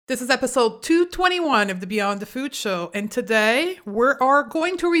This is episode 221 of the Beyond the Food Show, and today we are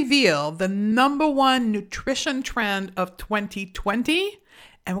going to reveal the number one nutrition trend of 2020,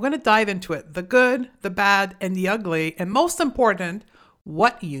 and we're going to dive into it, the good, the bad, and the ugly, and most important,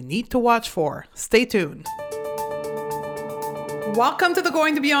 what you need to watch for. Stay tuned. Welcome to the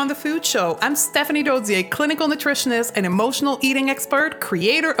Going to Beyond the Food Show. I'm Stephanie Dodier, clinical nutritionist and emotional eating expert,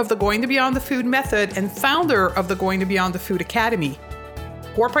 creator of the Going to Beyond the Food method, and founder of the Going to Beyond the Food Academy.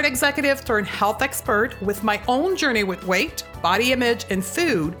 Corporate executive turned health expert with my own journey with weight, body image, and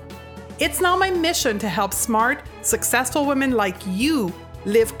food. It's now my mission to help smart, successful women like you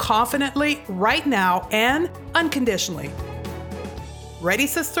live confidently right now and unconditionally. Ready,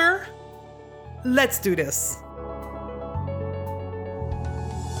 sister? Let's do this.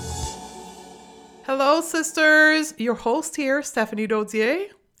 Hello, sisters. Your host here, Stephanie Dodier,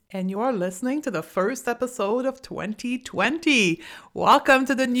 and you are listening to the first episode of 2020. Welcome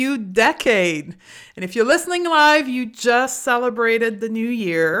to the new decade. And if you're listening live, you just celebrated the new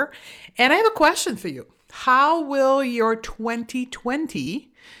year. And I have a question for you. How will your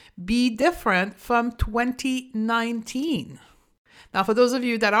 2020 be different from 2019? Now, for those of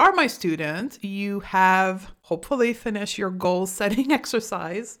you that are my students, you have hopefully finished your goal setting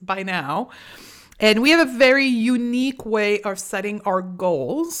exercise by now. And we have a very unique way of setting our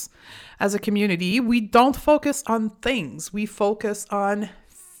goals as a community. We don't focus on things. We focus on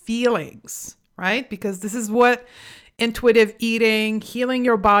feelings, right? Because this is what intuitive eating, healing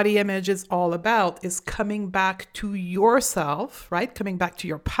your body image is all about, is coming back to yourself, right? Coming back to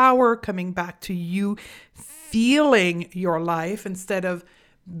your power, coming back to you feeling your life instead of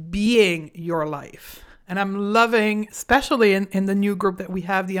being your life. And I'm loving, especially in the new group that we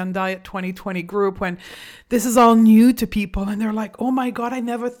have, the Undiet 2020 group, when this is all new to people and they're like, oh my God, I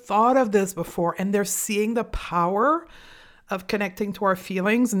never thought of this before. And they're seeing the power of connecting to our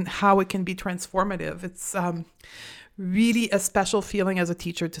feelings and how it can be transformative. It's really a special feeling as a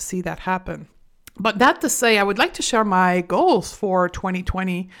teacher to see that happen. But that to say, I would like to share my goals for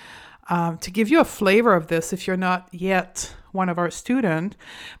 2020 to give you a flavor of this if you're not yet one of our students.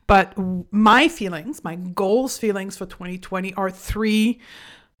 But my feelings, my goals feelings for 2020 are three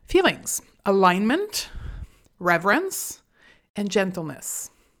feelings: alignment, reverence, and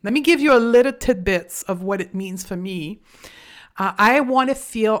gentleness. Let me give you a little tidbits of what it means for me. I want to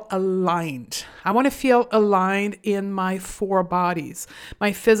feel aligned. I want to feel aligned in my four bodies: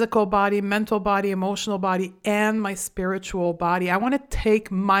 my physical body, mental body, emotional body, and my spiritual body. I want to take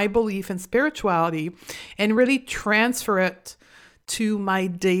my belief in spirituality and really transfer it to my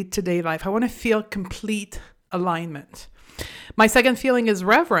day-to-day life. I want to feel complete alignment. My second feeling is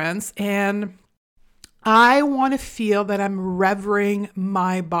reverence, and I want to feel that I'm revering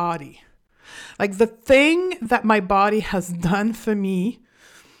my body. Like the thing that my body has done for me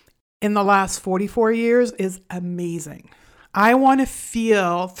in the last 44 years is amazing. I want to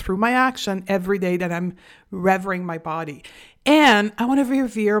feel through my action every day that I'm revering my body. And I want to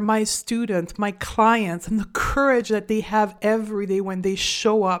revere my students, my clients, and the courage that they have every day when they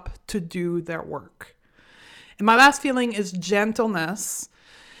show up to do their work. And my last feeling is gentleness.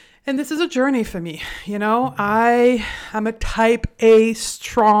 And this is a journey for me. You know, I am a type A,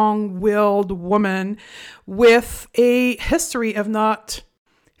 strong-willed woman with a history of not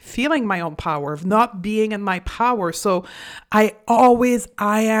feeling my own power, of not being in my power. So I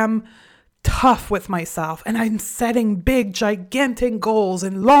am tough with myself, and I'm setting big, gigantic goals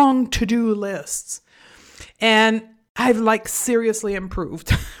and long to-do lists. And I've seriously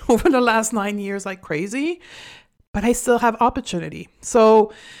improved over the last 9 years like crazy, but I still have opportunity.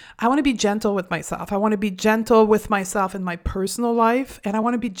 So I want to be gentle with myself. I want to be gentle with myself in my personal life, and I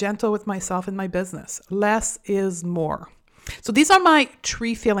want to be gentle with myself in my business. Less is more. So these are my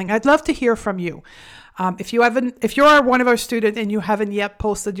three feelings. I'd love to hear from you. If you are one of our students and you haven't yet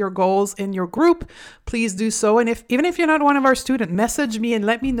posted your goals in your group, please do so. And even if you're not one of our students, message me and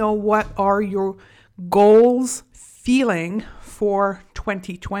let me know what are your goals feeling for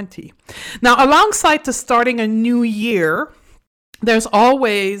 2020. Now, alongside to starting a new year, there's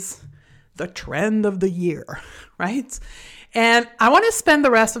always the trend of the year, right? And I want to spend the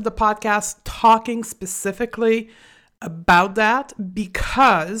rest of the podcast talking specifically about that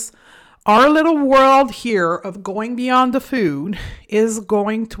because our little world here of going beyond the food is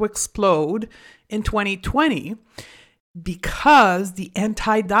going to explode in 2020 because the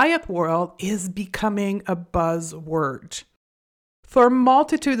anti-diet world is becoming a buzzword. For a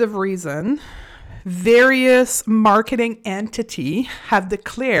multitude of reasons, various marketing entities have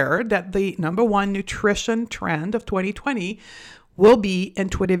declared that the number one nutrition trend of 2020 will be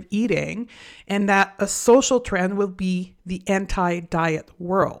intuitive eating, and that a social trend will be the anti-diet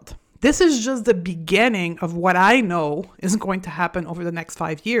world. This is just the beginning of what I know is going to happen over the next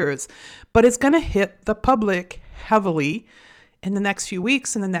 5 years, but it's going to hit the public heavily in the next few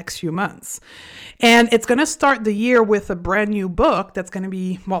weeks, in the next few months. And it's going to start the year with a brand new book that's going to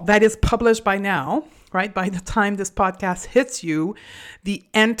be, that is published by now, right? By the time this podcast hits you, the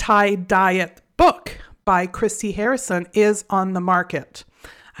Anti-Diet book by Christy Harrison is on the market.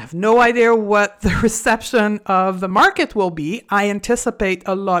 I have no idea what the reception of the market will be. I anticipate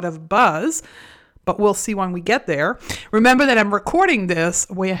a lot of buzz, but we'll see when we get there. Remember that I'm recording this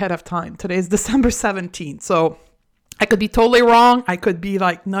way ahead of time. Today is December 17th. So I could be totally wrong. I could be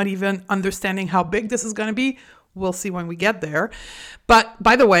not even understanding how big this is going to be. We'll see when we get there. But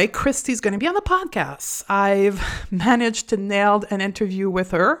by the way, Christy's going to be on the podcast. I've managed to nail an interview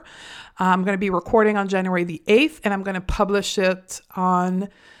with her. I'm going to be recording on January the 8th, and I'm going to publish it on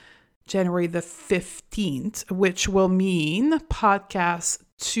January the 15th, which will mean podcast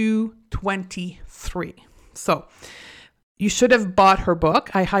 223. So you should have bought her book.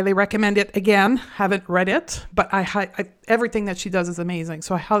 I highly recommend it. Again, haven't read it, but everything that she does is amazing.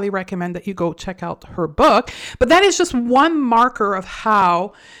 So I highly recommend that you go check out her book. But that is just one marker of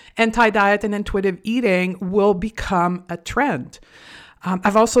how anti-diet and intuitive eating will become a trend.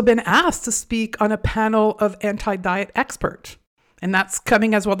 I've also been asked to speak on a panel of anti-diet experts, and that's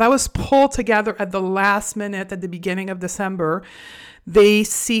coming as well. That was pulled together at the last minute at the beginning of December. They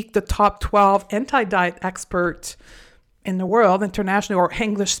seek the top 12 anti-diet experts in the world, internationally or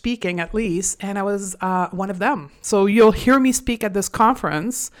English speaking at least, and I was one of them. So you'll hear me speak at this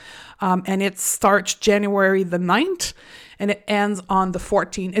conference, and it starts January the 9th, and it ends on the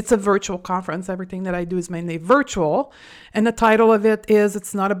 14th. It's a virtual conference. Everything that I do is mainly virtual, and the title of it is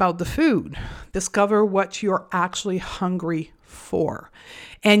It's Not About the Food. Discover what you're actually hungry for.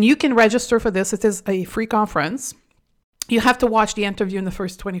 And you can register for this. It is a free conference. You have to watch the interview in the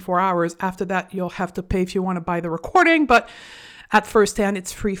first 24 hours. After that, you'll have to pay if you want to buy the recording, but at first hand,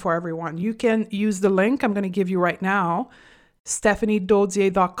 it's free for everyone. You can use the link I'm going to give you right now,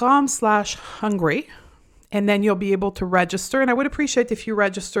 stephaniedodier.com/hungry, and then you'll be able to register. And I would appreciate if you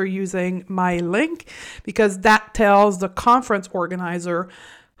register using my link, because that tells the conference organizer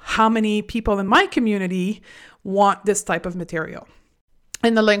how many people in my community want this type of material.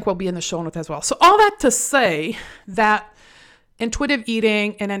 And the link will be in the show notes as well. So all that to say that intuitive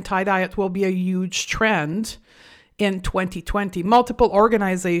eating and anti-diet will be a huge trend in 2020. Multiple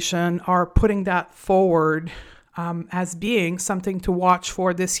organizations are putting that forward as being something to watch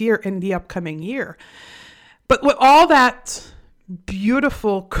for this year in the upcoming year. But with all that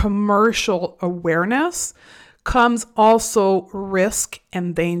beautiful commercial awareness comes also risk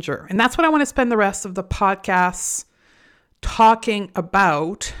and danger. And that's what I want to spend the rest of the podcast talking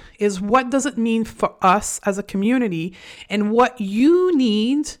about, is what does it mean for us as a community and what you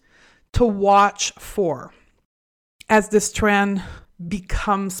need to watch for as this trend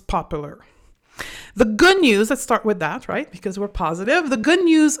becomes popular. The good news, let's start with that, right? Because we're positive. The good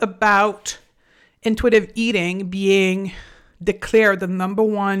news about intuitive eating being declared the number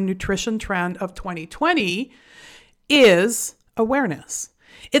one nutrition trend of 2020 is awareness.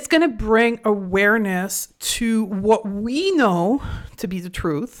 It's going to bring awareness to what we know to be the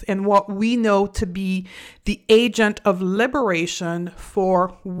truth and what we know to be the agent of liberation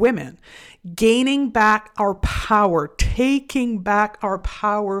for women, gaining back our power, taking back our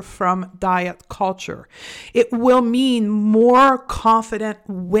power from diet culture. It will mean more confident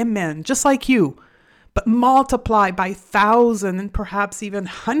women, just like you, but multiply by thousands and perhaps even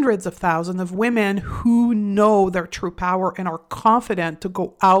hundreds of thousands of women who know their true power and are confident to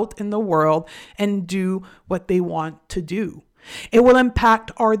go out in the world and do what they want to do. It will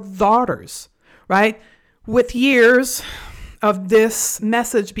impact our daughters, right? With years of this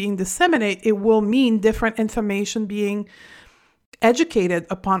message being disseminated, it will mean different information being educated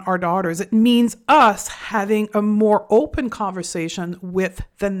upon our daughters. It means us having a more open conversation with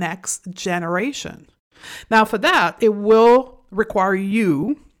the next generation. Now, for that, it will require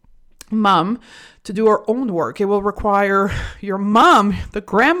you, mom, to do her own work. It will require your mom, the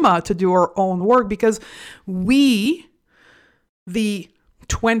grandma, to do her own work, because we, the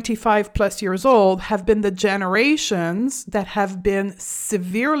 25 plus years old, have been the generations that have been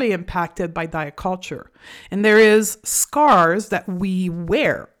severely impacted by diet culture. And there is scars that we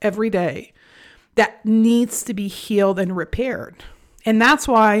wear every day that needs to be healed and repaired. And that's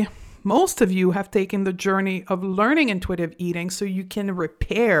why most of you have taken the journey of learning intuitive eating so you can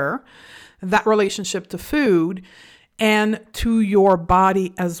repair that relationship to food and to your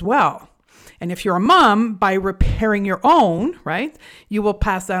body as well. And if you're a mom, by repairing your own, right, you will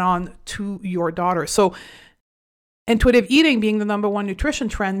pass that on to your daughter. So intuitive eating being the number one nutrition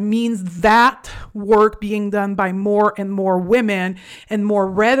trend means that work being done by more and more women and more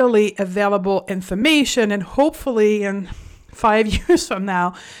readily available information. And hopefully in 5 years from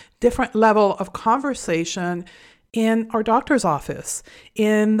now, different level of conversation in our doctor's office,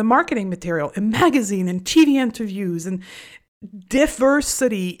 in the marketing material, in magazine, and TV interviews, and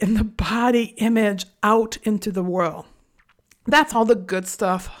diversity in the body image out into the world. That's all the good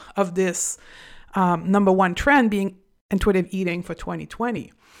stuff of this number one trend being intuitive eating for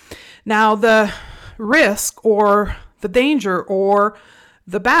 2020. Now, the risk or the danger or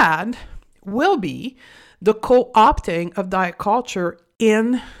the bad will be the co-opting of diet culture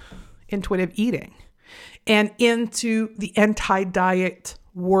in intuitive eating and into the anti-diet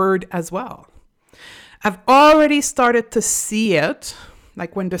word as well. I've already started to see it,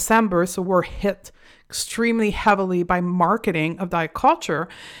 like when December, so we're hit extremely heavily by marketing of diet culture,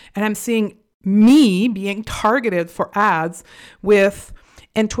 and I'm seeing me being targeted for ads with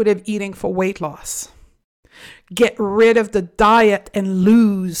intuitive eating for weight loss. Get rid of the diet and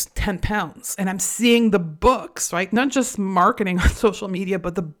lose 10 pounds. And I'm seeing the books, right? Not just marketing on social media,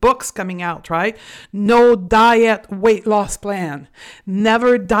 but the books coming out, right? No diet weight loss plan.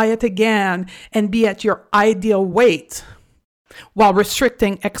 Never diet again and be at your ideal weight while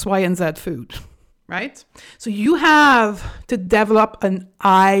restricting X, Y, and Z food, right? So you have to develop an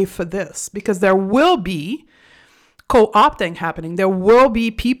eye for this because there will be co-opting happening. There will be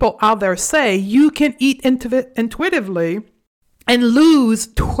people out there say you can eat intuitively and lose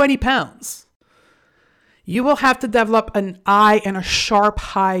 20 pounds. You will have to develop an eye and a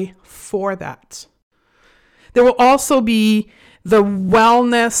sharp eye for that. There will also be the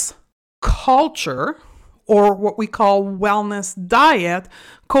wellness culture, or what we call wellness diet,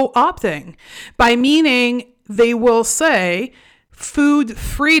 co-opting, by meaning they will say food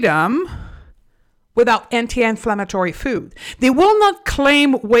freedom without anti-inflammatory food. They will not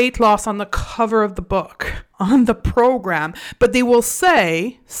claim weight loss on the cover of the book, on the program, but they will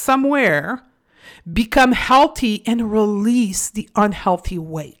say somewhere, become healthy and release the unhealthy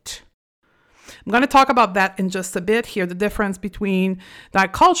weight. I'm going to talk about that in just a bit here, the difference between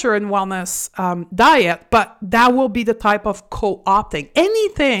diet culture and wellness diet, but that will be the type of co-opting.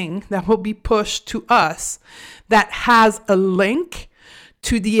 Anything that will be pushed to us that has a link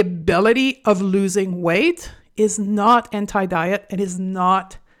to the ability of losing weight is not anti-diet. It is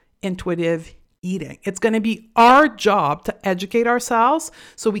not intuitive eating. It's going to be our job to educate ourselves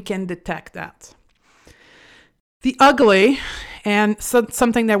so we can detect that. The ugly, and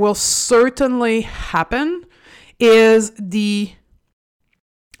something that will certainly happen, is the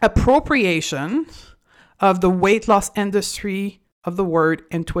appropriation of the weight loss industry of the word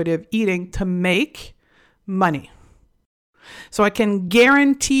intuitive eating to make money. So I can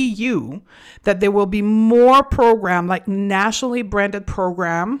guarantee you that there will be more program, like nationally branded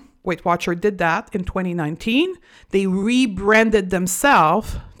program. Weight Watcher did that in 2019. They rebranded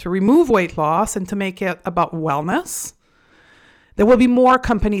themselves to remove weight loss and to make it about wellness. There will be more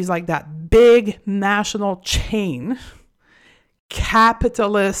companies like that. Big national chain,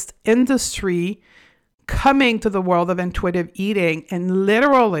 capitalist industry coming to the world of intuitive eating and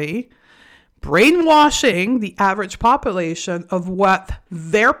literally brainwashing the average population of what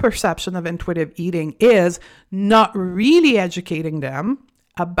their perception of intuitive eating is, not really educating them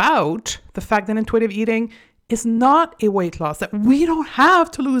about the fact that intuitive eating is not a weight loss, that we don't have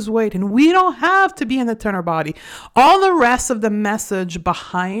to lose weight and we don't have to be in a thinner body. All the rest of the message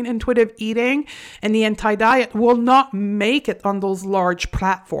behind intuitive eating and the anti-diet will not make it on those large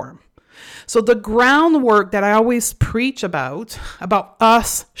platforms. So the groundwork that I always preach about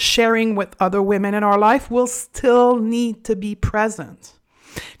us sharing with other women in our life will still need to be present.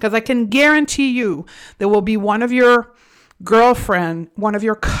 Because I can guarantee you there will be one of your girlfriend, one of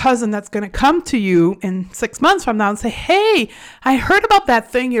your cousin that's going to come to you in 6 months from now and say, hey, I heard about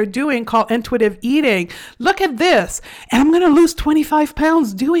that thing you're doing called intuitive eating. Look at this. And I'm going to lose 25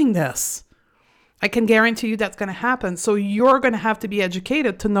 pounds doing this. I can guarantee you that's going to happen. So you're going to have to be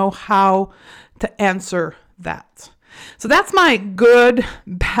educated to know how to answer that. So that's my good,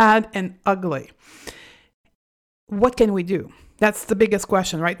 bad, and ugly. What can we do? That's the biggest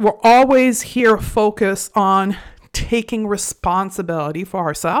question, right? We're always here focused on taking responsibility for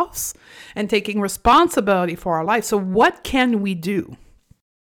ourselves and taking responsibility for our life. So what can we do?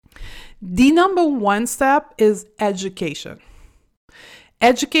 The number one step is education.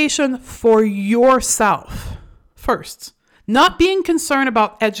 Education for yourself first. Not being concerned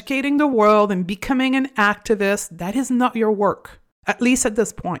about educating the world and becoming an activist. That is not your work, at least at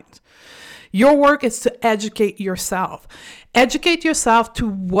this point. Your work is to educate yourself. Educate yourself to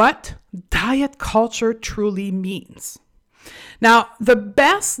what diet culture truly means. Now, the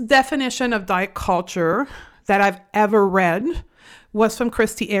best definition of diet culture that I've ever read was from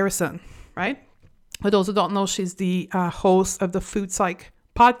Christy Arison, right? For those who don't know, she's the host of the Food Psych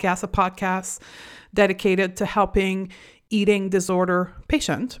podcast, a podcast dedicated to helping eating disorder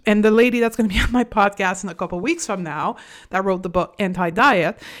patients. And the lady that's going to be on my podcast in a couple of weeks from now that wrote the book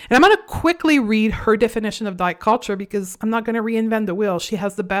Anti-Diet. And I'm going to quickly read her definition of diet culture because I'm not going to reinvent the wheel. She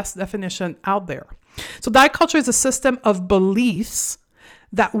has the best definition out there. So diet culture is a system of beliefs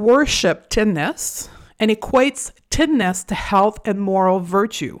that worship thinness and equates thinness to health and moral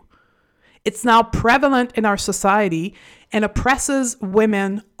virtue. It's now prevalent in our society and oppresses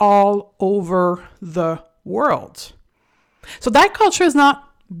women all over the world. So diet culture is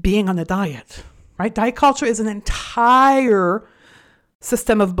not being on a diet, right? Diet culture is an entire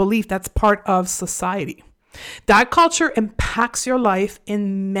system of belief that's part of society. Diet culture impacts your life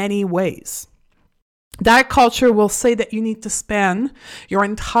in many ways. Diet culture will say that you need to spend your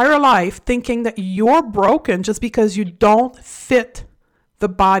entire life thinking that you're broken just because you don't fit the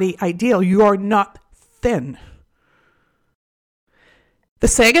body ideal. You are not thin. The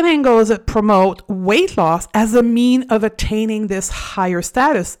second angle is to promote weight loss as a mean of attaining this higher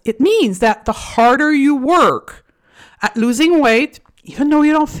status. It means that the harder you work at losing weight, even though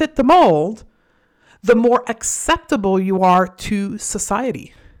you don't fit the mold, the more acceptable you are to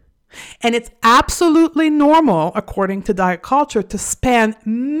society. And it's absolutely normal, according to diet culture, to spend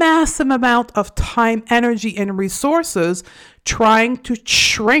massive amount of time, energy, and resources trying to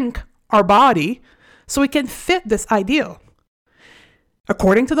shrink our body so we can fit this ideal.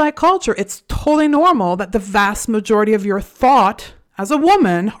 According to diet culture, it's totally normal that the vast majority of your thought as a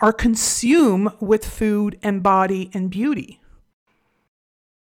woman are consumed with food and body and beauty.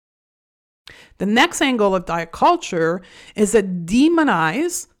 The next angle of diet culture is to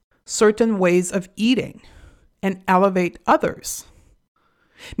demonize certain ways of eating and elevate others,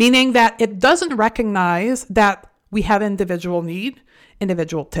 meaning that it doesn't recognize that we have individual need,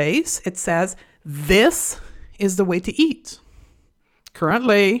 individual taste. It says this is the way to eat.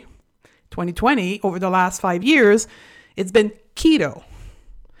 Currently, 2020, over the last 5 years, it's been keto.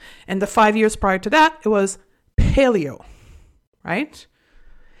 And the 5 years prior to that, it was paleo, right?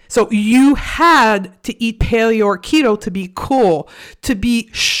 So you had to eat paleo or keto to be cool, to be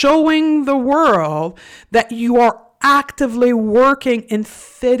showing the world that you are actively working in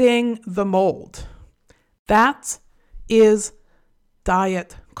fitting the mold. That is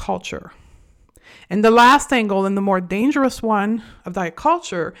diet culture. And the last angle, and the more dangerous one of diet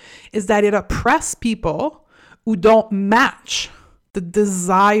culture, is that it oppresses people who don't match the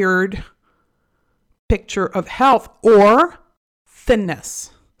desired picture of health or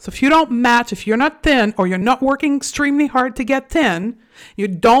thinness. So if you don't match, if you're not thin or you're not working extremely hard to get thin, you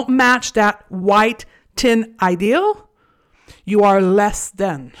don't match that white thin ideal, you are less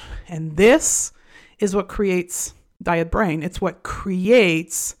than. And this is what creates diet brain. It's what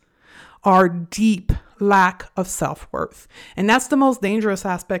creates our deep lack of self-worth. And that's the most dangerous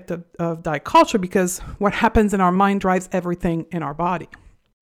aspect of diet culture, because what happens in our mind drives everything in our body.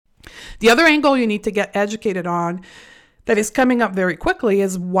 The other angle you need to get educated on that is coming up very quickly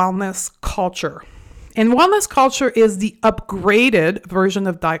is wellness culture. And wellness culture is the upgraded version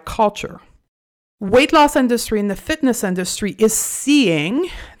of diet culture. Weight loss industry and the fitness industry is seeing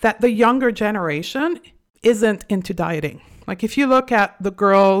that the younger generation isn't into dieting. Like if you look at the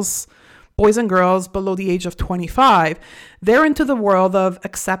boys and girls below the age of 25, they're into the world of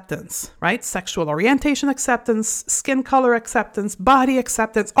acceptance, right? Sexual orientation acceptance, skin color acceptance, body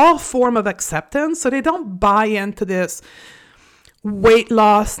acceptance, all form of acceptance. So they don't buy into this weight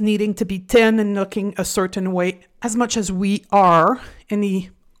loss, needing to be thin and looking a certain way as much as we are in the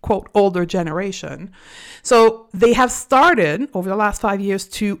quote older generation. So they have started over the last 5 years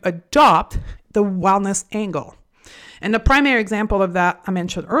to adopt the wellness angle. And the primary example of that I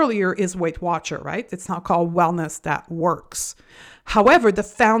mentioned earlier is Weight Watcher, right? It's now called Wellness That Works. However, the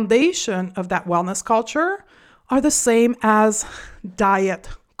foundation of that wellness culture are the same as diet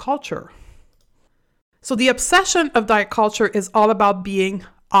culture. So the obsession of diet culture is all about being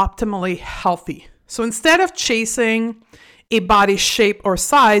optimally healthy. So instead of chasing a body shape or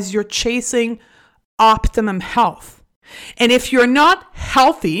size, you're chasing optimum health. And if you're not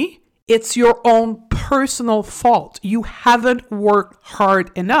healthy, it's your own personal fault. You haven't worked hard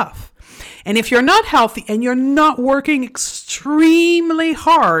enough. And if you're not healthy and you're not working extremely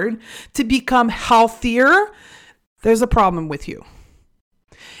hard to become healthier, there's a problem with you.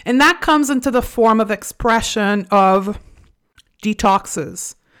 And that comes into the form of expression of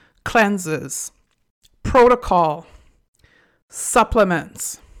detoxes, cleanses, protocol,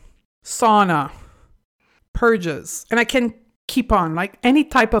 supplements, sauna, purges, and I can keep on, like any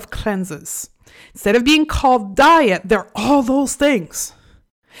type of cleanses. Instead of being called diet, they're all those things.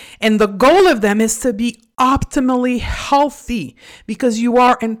 And the goal of them is to be optimally healthy, because you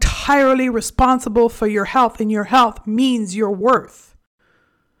are entirely responsible for your health, and your health means your worth.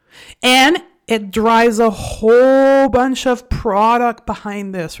 And it drives a whole bunch of product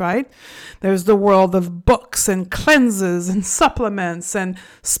behind this, right? There's the world of books and cleanses and supplements and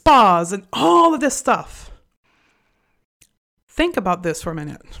spas and all of this stuff. Think about this for a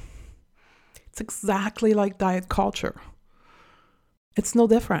minute. It's exactly like diet culture. It's no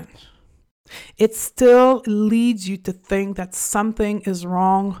different. It still leads you to think that something is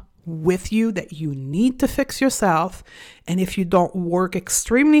wrong with you, that you need to fix yourself. And if you don't work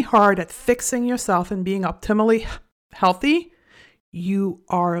extremely hard at fixing yourself and being optimally healthy, you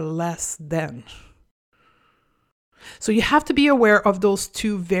are less than. So you have to be aware of those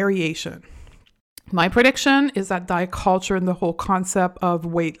two variations. My prediction is that diet culture and the whole concept of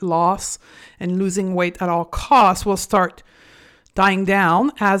weight loss and losing weight at all costs will start dying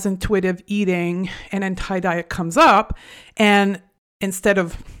down as intuitive eating and anti-diet comes up. And instead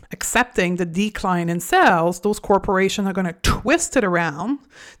of accepting the decline in sales, those corporations are going to twist it around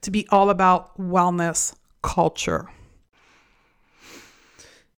to be all about wellness culture.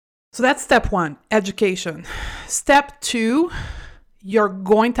 So that's step one, education. Step two, you're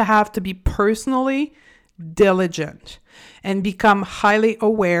going to have to be personally diligent and become highly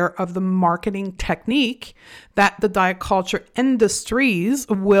aware of the marketing technique that the diet culture industries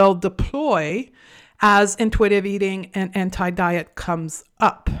will deploy as intuitive eating and anti-diet comes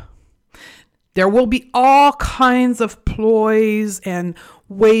up. There will be all kinds of ploys and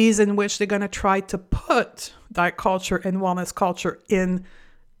ways in which they're going to try to put diet culture and wellness culture in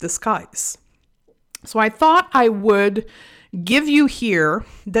disguise. So I thought I would give you here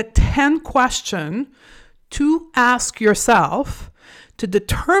the 10 questions to ask yourself to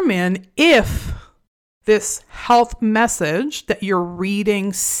determine if this health message that you're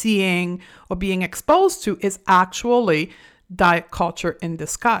reading, seeing, or being exposed to is actually diet culture in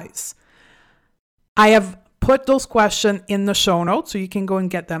disguise. I have put those questions in the show notes so you can go and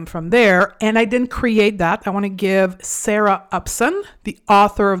get them from there. And I didn't create that. I want to give Sarah Upson, the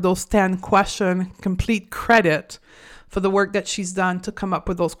author of those 10 questions, complete credit for the work that she's done to come up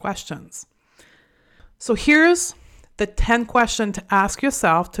with those questions. So here's the 10 questions to ask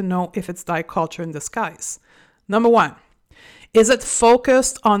yourself to know if it's diet culture in disguise. Number 1, is it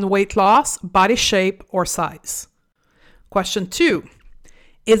focused on weight loss, body shape, or size? Question 2,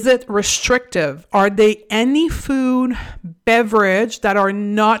 is it restrictive? Are there any food, beverage that are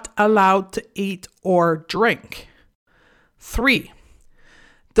not allowed to eat or drink? 3,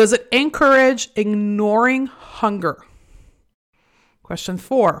 does it encourage ignoring hunger? Question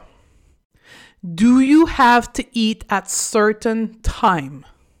 4, do you have to eat at certain time?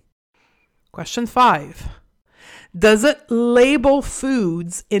 Question 5, does it label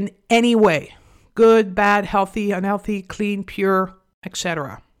foods in any way? Good, bad, healthy, unhealthy, clean, pure,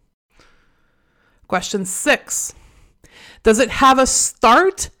 etc. Question 6, does it have a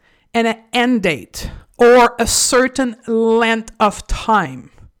start and an end date or a certain length of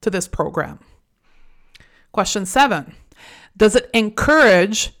time to this program? Question 7, does it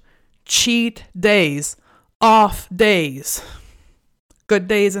encourage cheat days, off days, good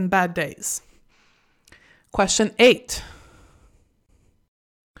days and bad days? Question 8,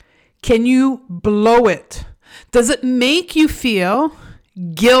 can you blow it? Does it make you feel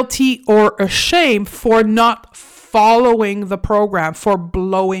guilty or ashamed for not following the program, for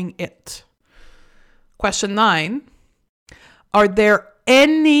blowing it? Question 9, are there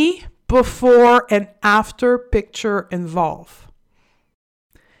any before and after picture involved?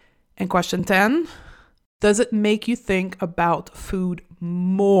 And question 10, does it make you think about food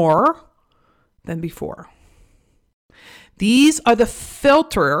more than before? These are the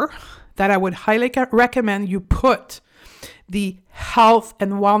filter that I would highly recommend you put the health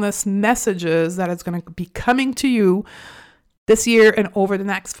and wellness messages that is going to be coming to you this year and over the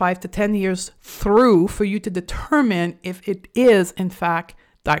next 5 to 10 years through for you to determine if it is, in fact,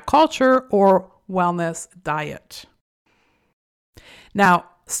 diet culture or wellness diet. Now,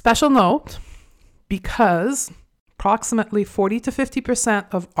 special note, because approximately 40 to 50%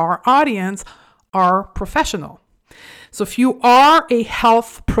 of our audience are professional. So if you are a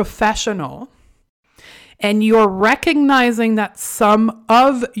health professional and you're recognizing that some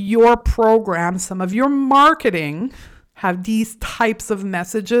of your programs, some of your marketing have these types of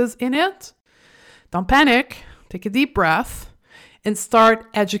messages in it, don't panic, take a deep breath, and start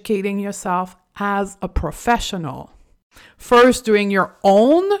educating yourself as a professional. First, doing your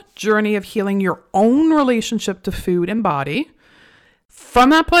own journey of healing your own relationship to food and body.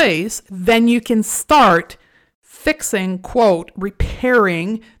 From that place, then you can start fixing, quote,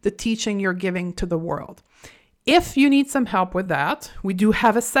 repairing the teaching you're giving to the world. If you need some help with that, we do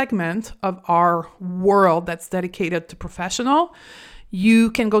have a segment of our world that's dedicated to professional. You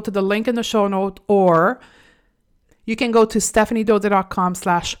can go to the link in the show note, or you can go to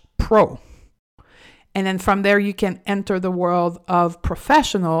stephaniedodier.com/pro. And then from there, you can enter the world of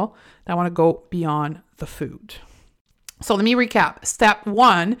professional that want to go beyond the food. So let me recap. Step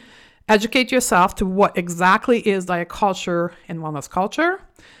 1, educate yourself to what exactly is diet culture and wellness culture.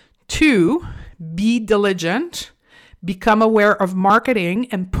 2, be diligent, become aware of marketing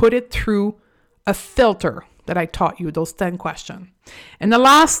and put it through a filter that I taught you, those 10 questions. And the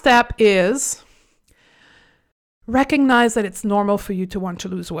last step is recognize that it's normal for you to want to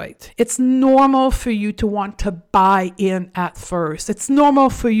lose weight. It's normal for you to want to buy in at first. It's normal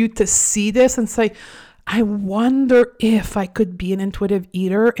for you to see this and say, I wonder if I could be an intuitive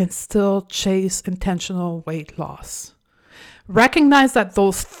eater and still chase intentional weight loss. Recognize that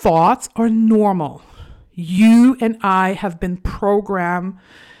those thoughts are normal. You and I have been programmed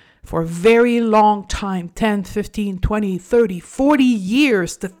for a very long time, 10, 15, 20, 30, 40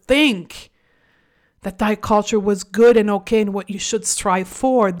 years to think that diet culture was good and okay and what you should strive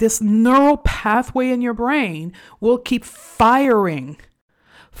for. This neural pathway in your brain will keep firing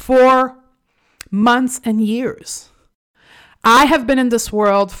for months and years. I have been in this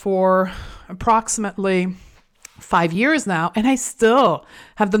world for approximately 5 years now, and I still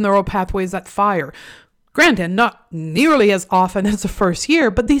have the neural pathways that fire. Granted, not nearly as often as the first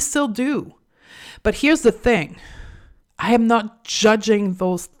year, but they still do. But here's the thing. I am not judging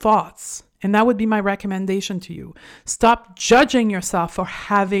those thoughts. And that would be my recommendation to you. Stop judging yourself for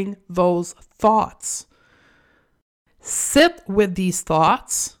having those thoughts. Sit with these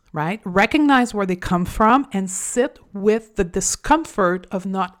thoughts, right? Recognize where they come from and sit with the discomfort of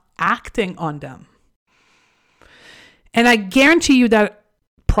not acting on them. And I guarantee you that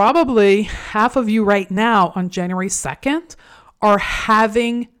probably half of you right now on January 2nd are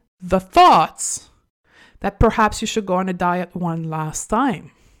having the thoughts that perhaps you should go on a diet one last time.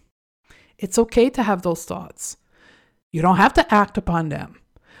 It's okay to have those thoughts. You don't have to act upon them.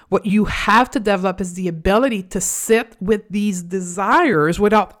 What you have to develop is the ability to sit with these desires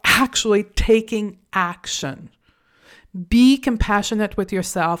without actually taking action. Be compassionate with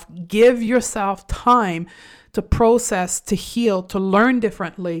yourself. Give yourself time to process, to heal, to learn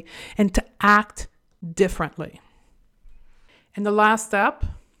differently, and to act differently. And the last step,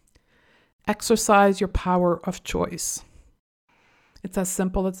 exercise your power of choice. It's as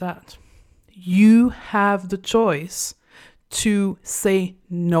simple as that. You have the choice to say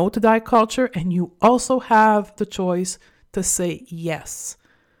no to diet culture, and you also have the choice to say yes.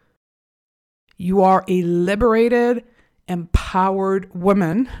 You are a liberated, empowered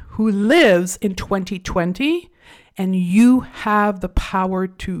woman who lives in 2020, and you have the power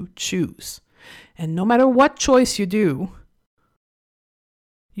to choose. And no matter what choice you do,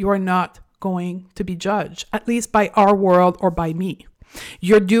 you are not going to be judged, at least by our world or by me.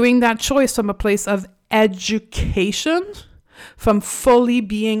 You're doing that choice from a place of education, from fully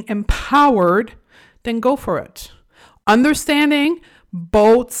being empowered, then go for it. Understanding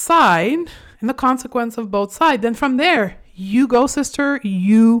both sides and the consequence of both sides. Then from there, you go, sister,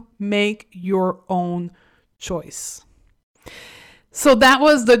 you make your own choice. So that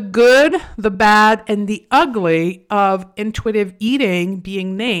was the good, the bad, and the ugly of intuitive eating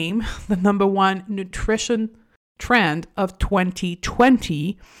being named the #1 nutrition trend of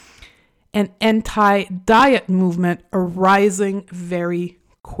 2020, an anti-diet movement arising very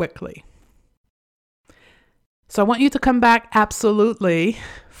quickly. So I want you to come back absolutely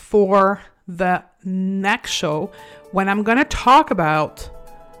for the next show when I'm going to talk about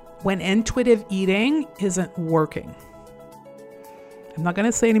when intuitive eating isn't working. I'm not going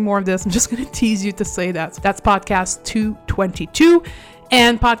to say any more of this. I'm just going to tease you to say that. So that's podcast 222.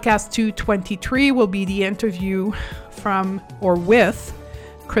 And podcast 223 will be the interview from or with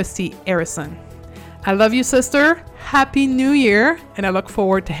Christy Arison. I love you, sister. Happy New Year. And I look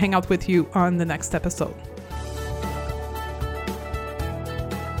forward to hang out with you on the next episode.